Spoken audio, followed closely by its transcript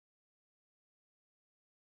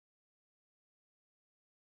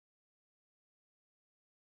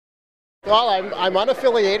Well, I'm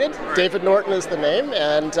unaffiliated. David Norton is the name,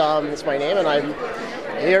 and it's my name, and I'm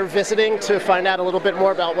here visiting to find out a little bit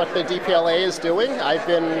more about what the DPLA is doing. I've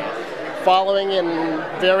been following and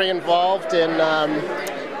very involved in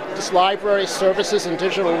just library services and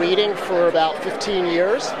digital reading for about 15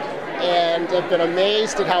 years, and I've been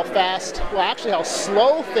amazed at how fast, well actually how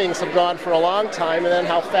slow things have gone for a long time, and then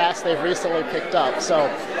how fast they've recently picked up. So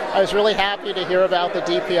I was really happy to hear about the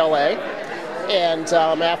DPLA, and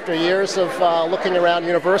after years of looking around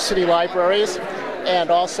university libraries and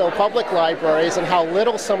also public libraries and how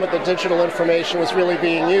little some of the digital information was really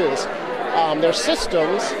being used. There's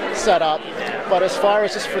systems set up, but as far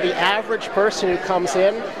as just for the average person who comes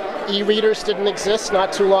in, e-readers didn't exist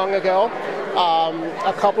not too long ago.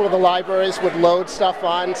 A couple of the libraries would load stuff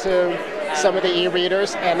onto some of the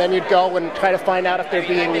e-readers, and then you'd go and try to find out if they're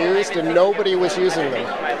being used, and nobody was using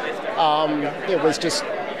them. It was just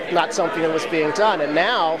not something that was being done, and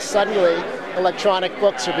now suddenly electronic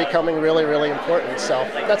books are becoming really, really important. So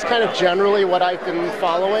that's kind of generally what I've been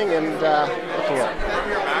following and looking at. From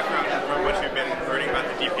your background and from what you've been learning about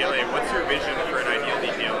the DPLA, what's your vision for an ideal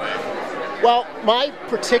DPLA? Well, my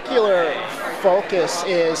particular focus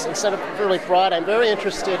is, instead of really broad, I'm very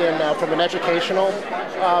interested in, from an educational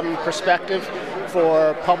perspective,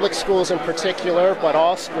 for public schools in particular, but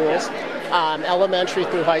all schools, elementary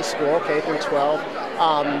through high school, K through 12,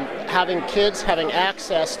 having kids having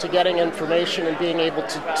access to getting information and being able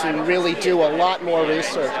to really do a lot more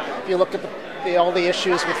research. If you look at all the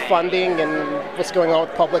issues with funding and what's going on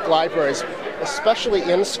with public libraries, especially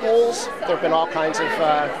in schools, there have been all kinds of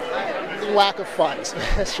lack of funds,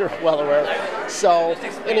 as you're well aware. So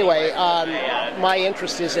anyway, my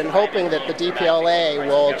interest is in hoping that the DPLA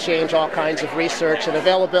will change all kinds of research and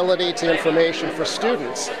availability to information for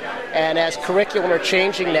students. And as curriculum are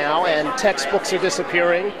changing now and textbooks are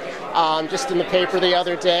disappearing, just in the paper the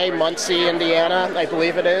other day, Muncie, Indiana, I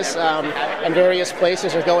believe it is, and various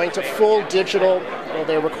places are going to full digital. Well,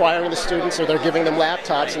 they're requiring the students, or they're giving them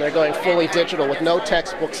laptops, and they're going fully digital with no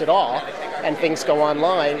textbooks at all, and things go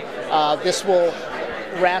online. This will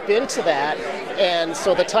wrap into that, and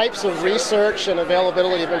so the types of research and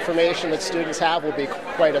availability of information that students have will be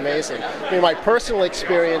quite amazing. I mean, my personal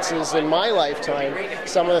experiences in my lifetime,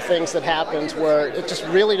 some of the things that happened were, it just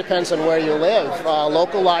really depends on where you live.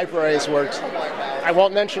 Local libraries were, I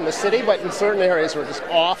won't mention the city, but in certain areas were just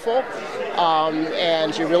awful,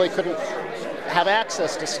 and you really couldn't have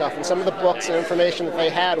access to stuff, and some of the books and information that they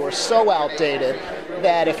had were so outdated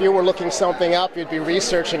that if you were looking something up, you'd be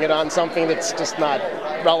researching it on something that's just not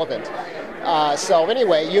relevant. So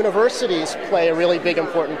anyway, universities play a really big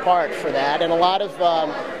important part for that, and a lot of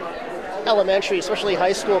elementary, especially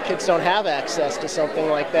high school kids don't have access to something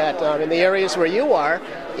like that. In the areas where you are,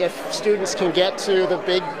 if students can get to the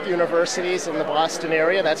big universities in the Boston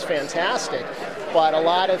area, that's fantastic. But a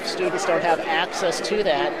lot of students don't have access to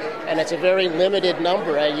that, and it's a very limited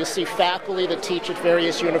number. You see faculty that teach at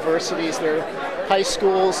various universities, their high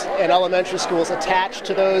schools and elementary schools attached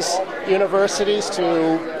to those universities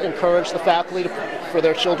to encourage the faculty for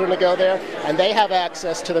their children to go there, and they have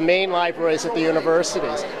access to the main libraries at the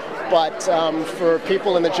universities. But for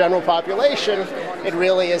people in the general population, it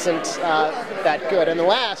really isn't that good. And the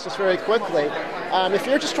last, just very quickly, if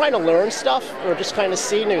you're just trying to learn stuff or just trying to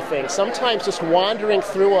see new things, sometimes just wandering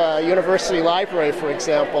through a university library, for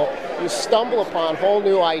example, you stumble upon whole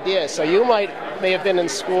new ideas. So you may have been in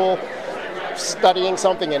school studying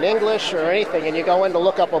something in English or anything, and you go in to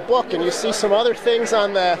look up a book and you see some other things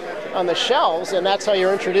on the shelves, and that's how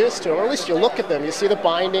you're introduced to them. Or at least you look at them, you see the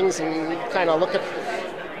bindings and kind of look at.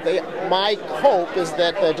 My hope is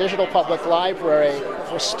that the Digital Public Library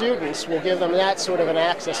for students will give them that sort of an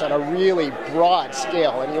access on a really broad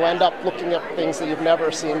scale, and you end up looking at things that you've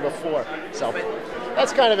never seen before. So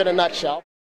that's kind of in a nutshell.